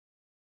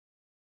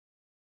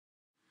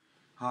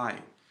Hi,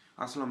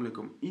 Assalamu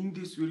alaikum. In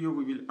this video,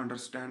 we will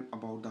understand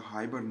about the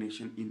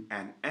hibernation in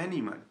an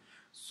animal.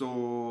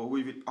 So,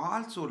 we will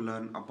also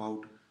learn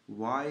about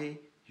why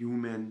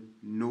human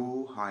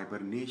know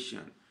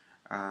hibernation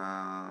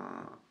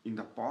in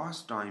the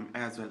past time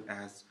as well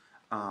as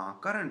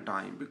current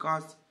time,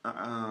 because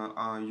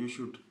you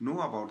should know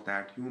about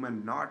that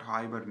human not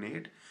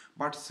hibernate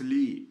but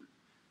sleep,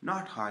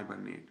 not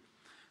hibernate.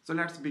 So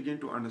let's begin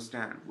to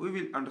understand. We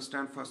will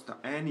understand first the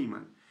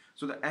animal.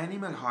 So the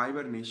animal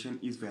hibernation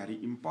is very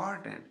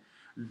important.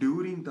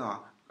 During the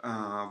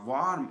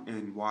warm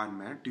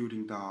environment,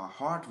 during the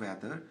hot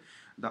weather,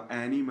 the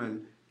animal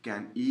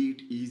can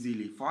eat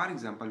easily. For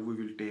example, we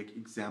will take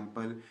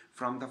example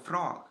from the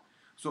frog.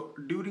 So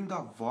during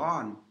the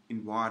warm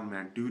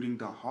environment, during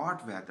the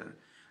hot weather,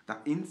 the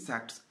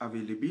insects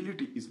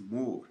availability is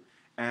more,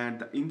 and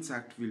the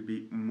insect will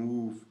be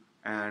move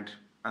and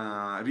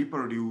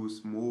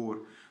reproduce more.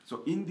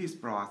 So in this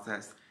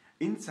process,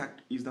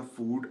 insect is the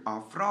food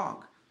of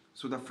frog.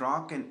 So the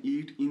frog can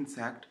eat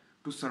insect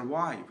to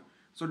survive.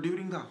 So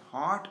during the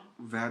hot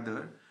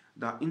weather,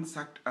 the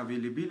insect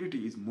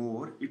availability is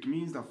more. It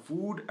means the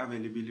food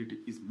availability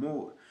is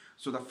more.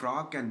 So the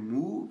frog can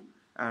move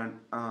and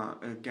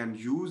can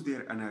use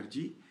their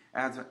energy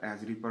as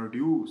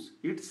reproduce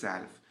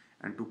itself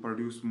and to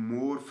produce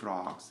more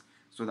frogs.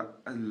 So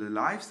the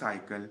life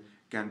cycle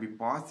can be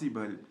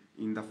possible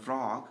in the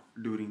frog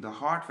during the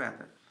hot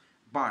weather.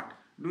 But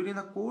during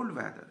the cold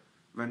weather,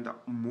 when the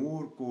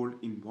more cold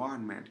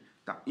environment,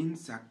 the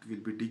insect will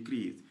be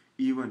decreased.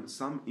 Even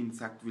some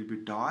insect will be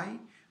die,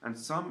 and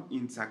some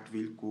insect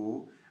will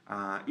go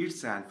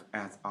itself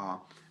as a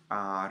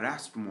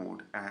rest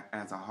mode,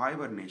 as a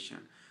hibernation.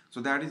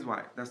 So that is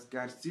why the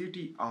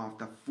scarcity of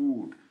the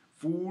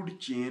food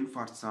chain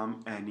for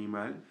some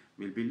animal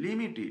will be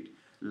limited,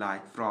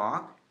 like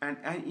frog and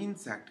an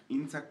insect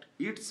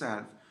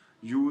itself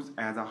used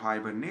as a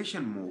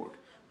hibernation mode,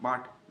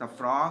 but the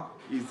frog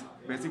is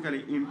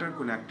basically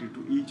interconnected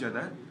to each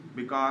other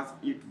because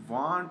it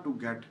want to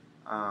get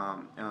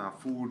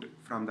food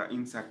from the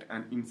insect,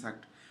 and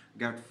insect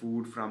get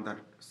food from the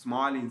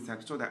small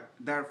insect, so that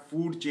their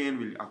food chain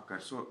will occur.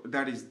 So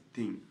that is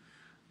thing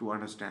to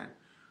understand.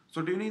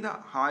 So during the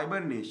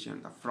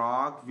hibernation, the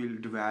frog will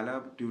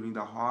develop, during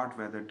the hot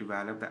weather,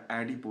 develop the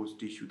adipose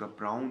tissue, the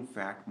brown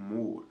fat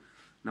more.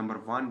 Number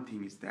one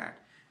thing is that.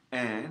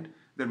 And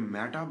their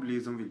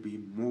metabolism will be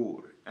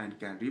more and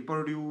can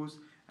reproduce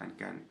and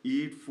can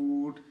eat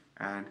food.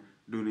 And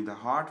during the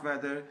hot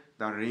weather,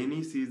 the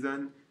rainy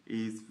season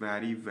is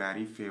very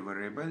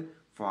favorable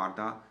for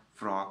the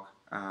frog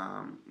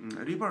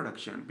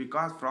reproduction,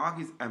 because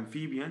frog is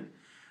amphibian,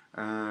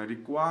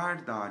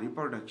 required the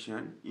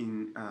reproduction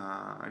in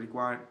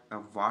required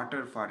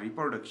water for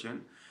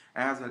reproduction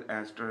as well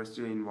as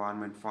terrestrial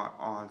environment for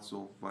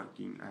also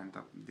working, and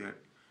their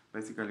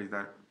basically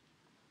the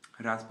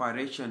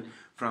respiration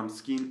from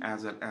skin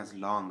as well as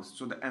lungs.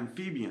 So the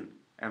amphibian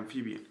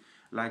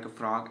like a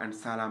frog and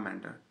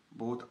salamander,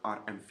 both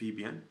are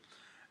amphibian.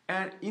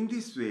 And in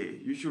this way,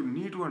 you should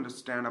need to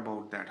understand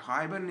about that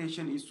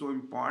hibernation is so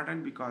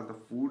important, because the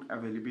food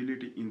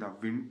availability in the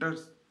winter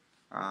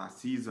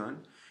season,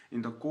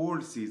 in the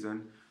cold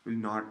season, will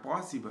not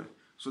possible.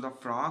 So the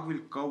frog will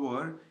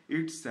cover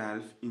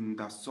itself in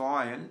the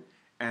soil,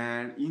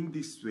 and in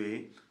this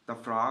way the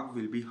frog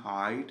will be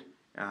hide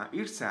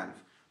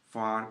itself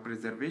for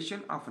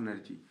preservation of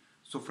energy.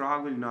 So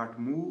frog will not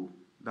move,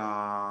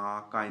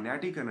 the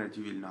kinetic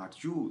energy will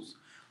not use.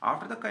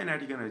 After the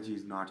kinetic energy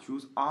is not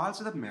used,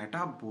 also the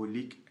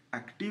metabolic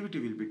activity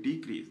will be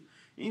decreased.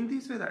 In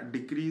this way, the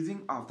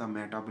decreasing of the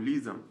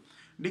metabolism.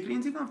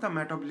 Decreasing of the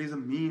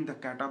metabolism means the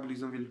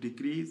catabolism will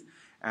decrease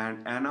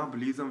and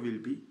anabolism will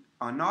be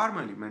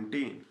normally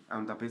maintained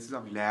on the basis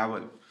of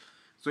level.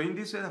 So in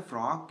this way, the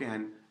frog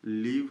can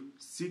live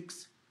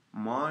 6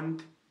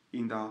 months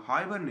in the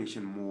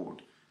hibernation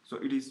mode. So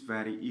it is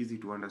very easy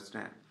to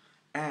understand.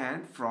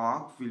 And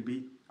frog will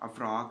be a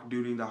frog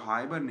during the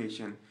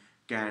hibernation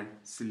can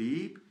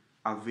sleep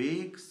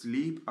awake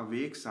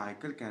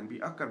cycle can be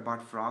occur,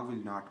 but frog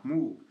will not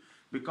move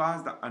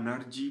because the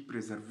energy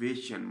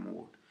preservation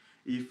mode.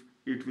 If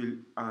it will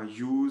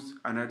use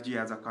energy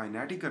as a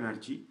kinetic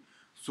energy,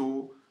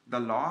 so the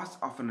loss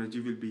of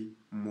energy will be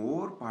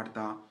more, but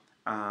the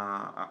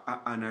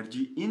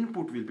energy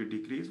input will be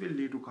decreased, will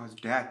lead to cause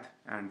death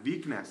and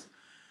weakness.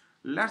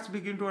 Let's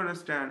begin to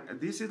understand.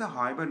 This is the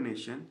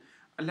hibernation.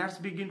 Let's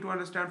begin to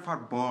understand for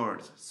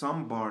birds.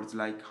 Some birds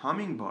like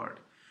hummingbird.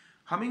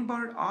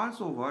 Hummingbird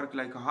also work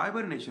like a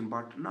hibernation,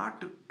 but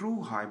not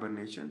true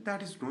hibernation.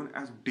 That is known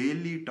as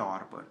daily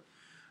torpor.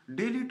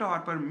 Daily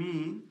torpor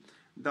mean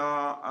the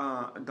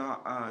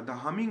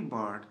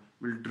hummingbird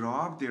will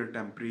drop their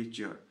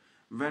temperature.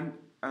 When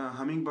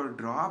hummingbird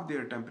drop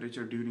their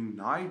temperature during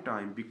night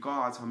time,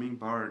 because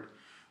hummingbird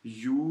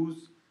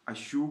use a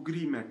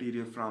sugary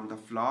material from the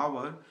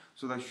flower,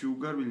 so the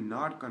sugar will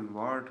not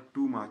convert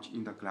too much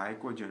in the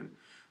glycogen.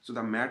 So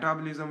the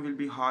metabolism will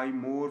be high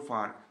more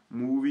for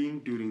moving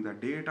during the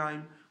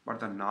daytime, but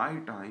the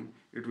night time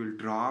it will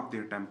drop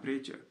their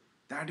temperature.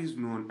 that is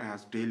known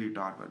as daily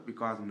torpor,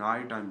 because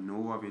night time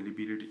no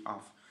availability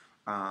of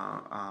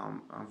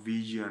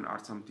vision or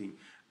something,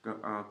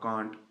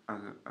 can't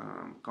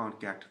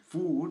get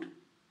food,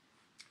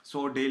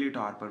 so daily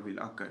torpor will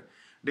occur.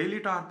 Daily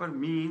torpor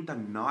means the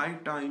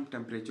night time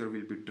temperature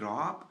will be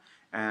drop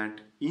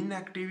and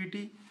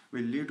inactivity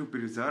will lead to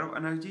preserve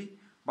energy,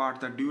 but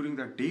during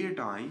the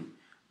daytime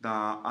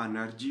the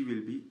energy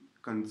will be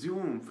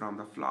consumed from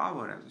the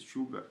flower as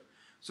sugar.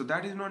 So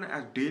that is known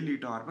as daily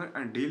torpor,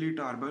 and daily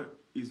torpor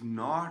is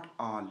not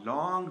a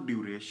long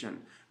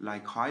duration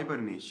like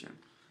hibernation.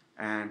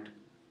 And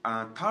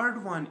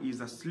third one is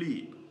a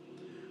sleep.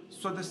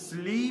 So the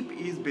sleep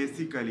is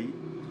basically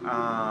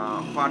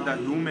for the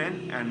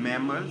human and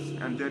mammals,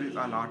 and there is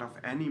a lot of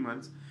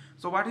animals.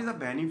 So what is the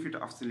benefit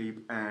of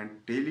sleep and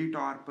daily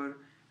torpor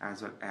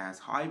as well as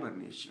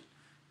hibernation?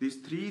 These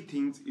three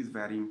things is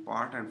very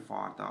important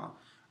for the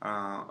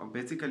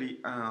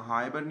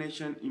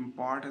hibernation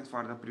importance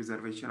for the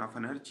preservation of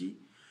energy,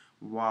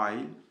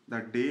 while the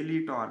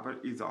daily torpor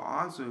is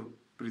also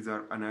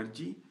preserve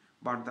energy,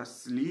 but the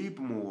sleep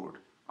mode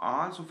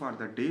also for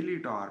the daily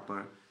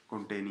torpor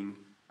containing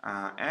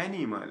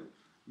animal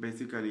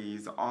basically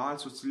is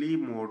also sleep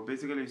mode,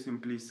 basically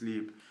simply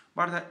sleep.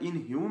 But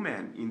in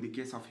the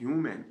case of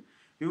human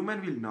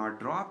will not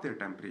drop their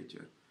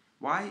temperature.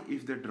 Why?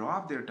 If they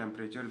drop their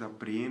temperature, the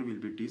brain will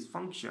be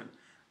dysfunction,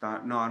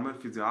 the normal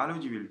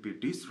physiology will be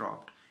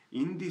disrupted.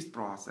 In this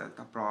process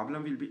the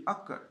problem will be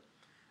occur.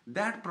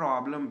 That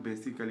problem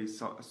basically,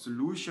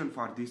 solution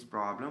for this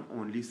problem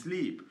only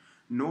sleep.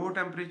 No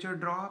temperature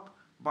drop,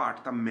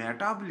 but the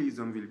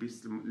metabolism will be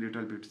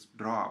little bit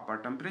drop,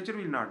 but temperature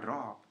will not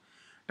drop.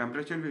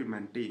 Temperature will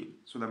maintain.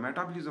 So the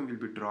metabolism will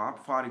be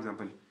dropped. For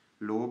example,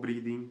 low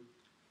breathing,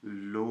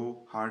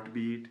 low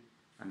heartbeat,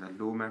 and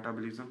the low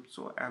metabolism.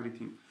 So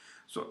everything.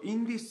 So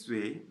in this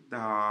way,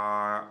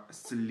 the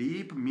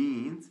sleep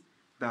means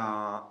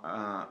the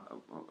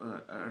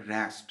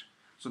rest.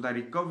 So the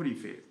recovery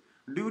phase.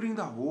 During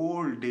the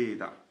whole day,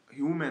 the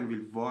human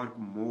will work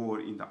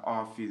more in the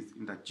office,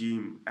 in the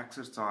gym,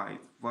 exercise,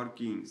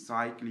 working,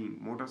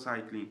 cycling,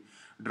 motorcycling,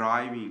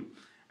 driving,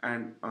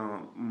 and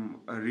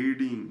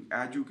reading,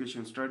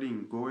 education,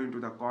 studying, going to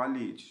the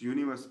college,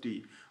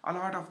 university, a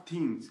lot of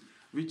things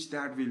which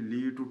that will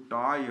lead to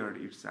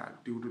tired itself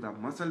due to the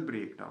muscle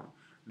breakdown,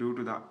 due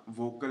to the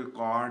vocal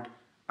cord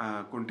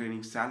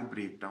containing cell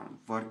breakdown,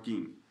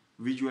 working,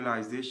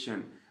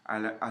 visualization,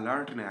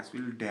 alertness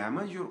will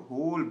damage your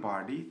whole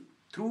body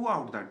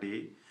throughout the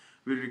day,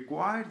 will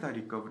require the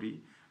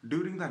recovery.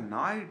 During the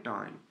night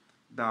time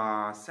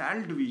the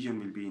cell division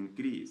will be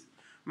increased.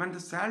 When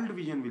the cell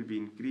division will be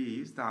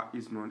increased, that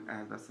is known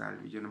as the cell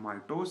division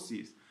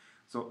mitosis.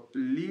 So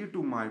lead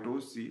to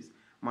mitosis.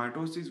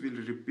 Mitosis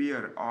will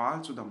repair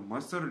also the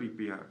muscle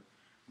repair,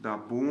 the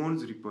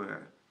bones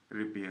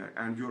repair,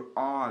 and your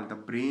all the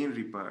brain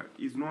repair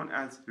is known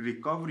as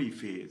recovery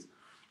phase.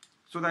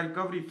 So the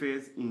recovery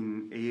phase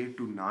in 8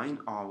 to 9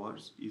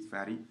 hours is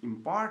very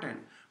important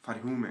for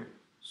human.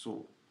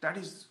 So that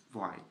is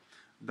why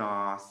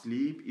the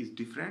sleep is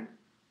different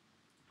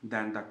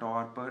than the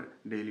torpor,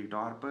 daily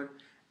torpor,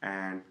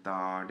 and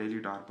the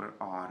daily torpor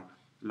or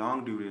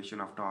long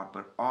duration of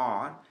torpor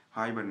or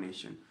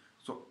hibernation.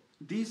 So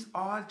this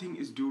all thing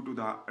is due to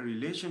the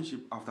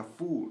relationship of the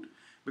food,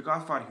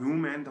 because for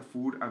human the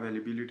food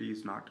availability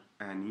is not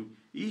any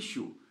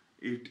issue.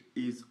 It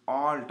is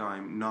all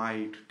time,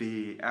 night,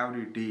 day,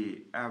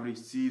 every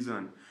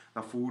season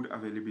the food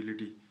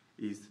availability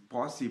is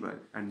possible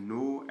and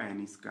no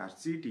any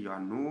scarcity or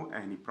no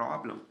any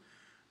problem.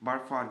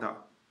 But for the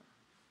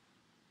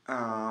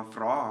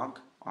frog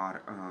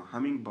or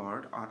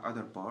hummingbird or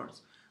other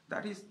birds,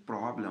 that is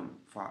problem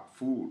for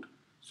food.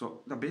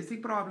 So the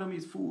basic problem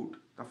is food.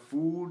 The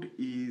food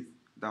is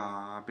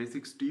the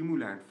basic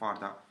stimulant for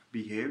the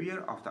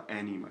behavior of the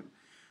animal,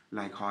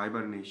 like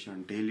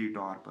hibernation, daily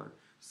torpor,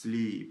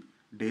 sleep,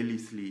 daily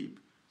sleep.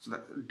 So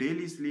the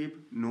daily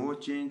sleep no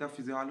change the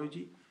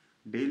physiology.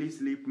 Daily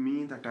sleep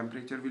means the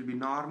temperature will be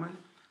normal,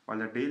 while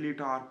the daily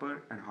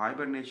torpor and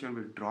hibernation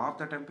will drop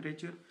the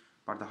temperature,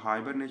 but the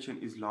hibernation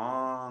is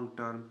long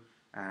term,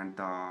 and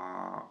the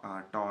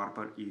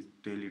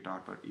daily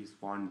torpor is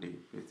 1 day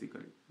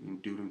basically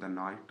during the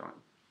night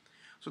time.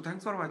 So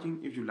thanks for watching.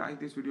 If you like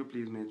this video,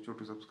 please make sure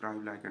to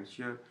subscribe, like, and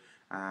share.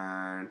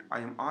 And I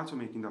am also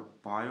making the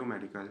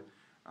biomedical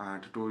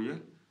tutorial.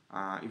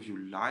 If you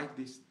like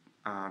this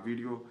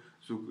video,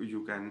 so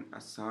you can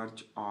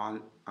search all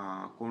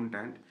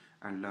content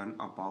and learn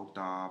about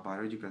the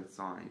biological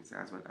science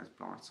as well as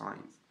plant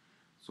science.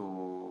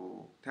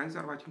 So thanks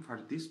for watching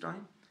for this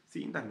time.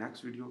 See you in the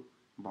next video.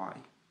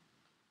 Bye.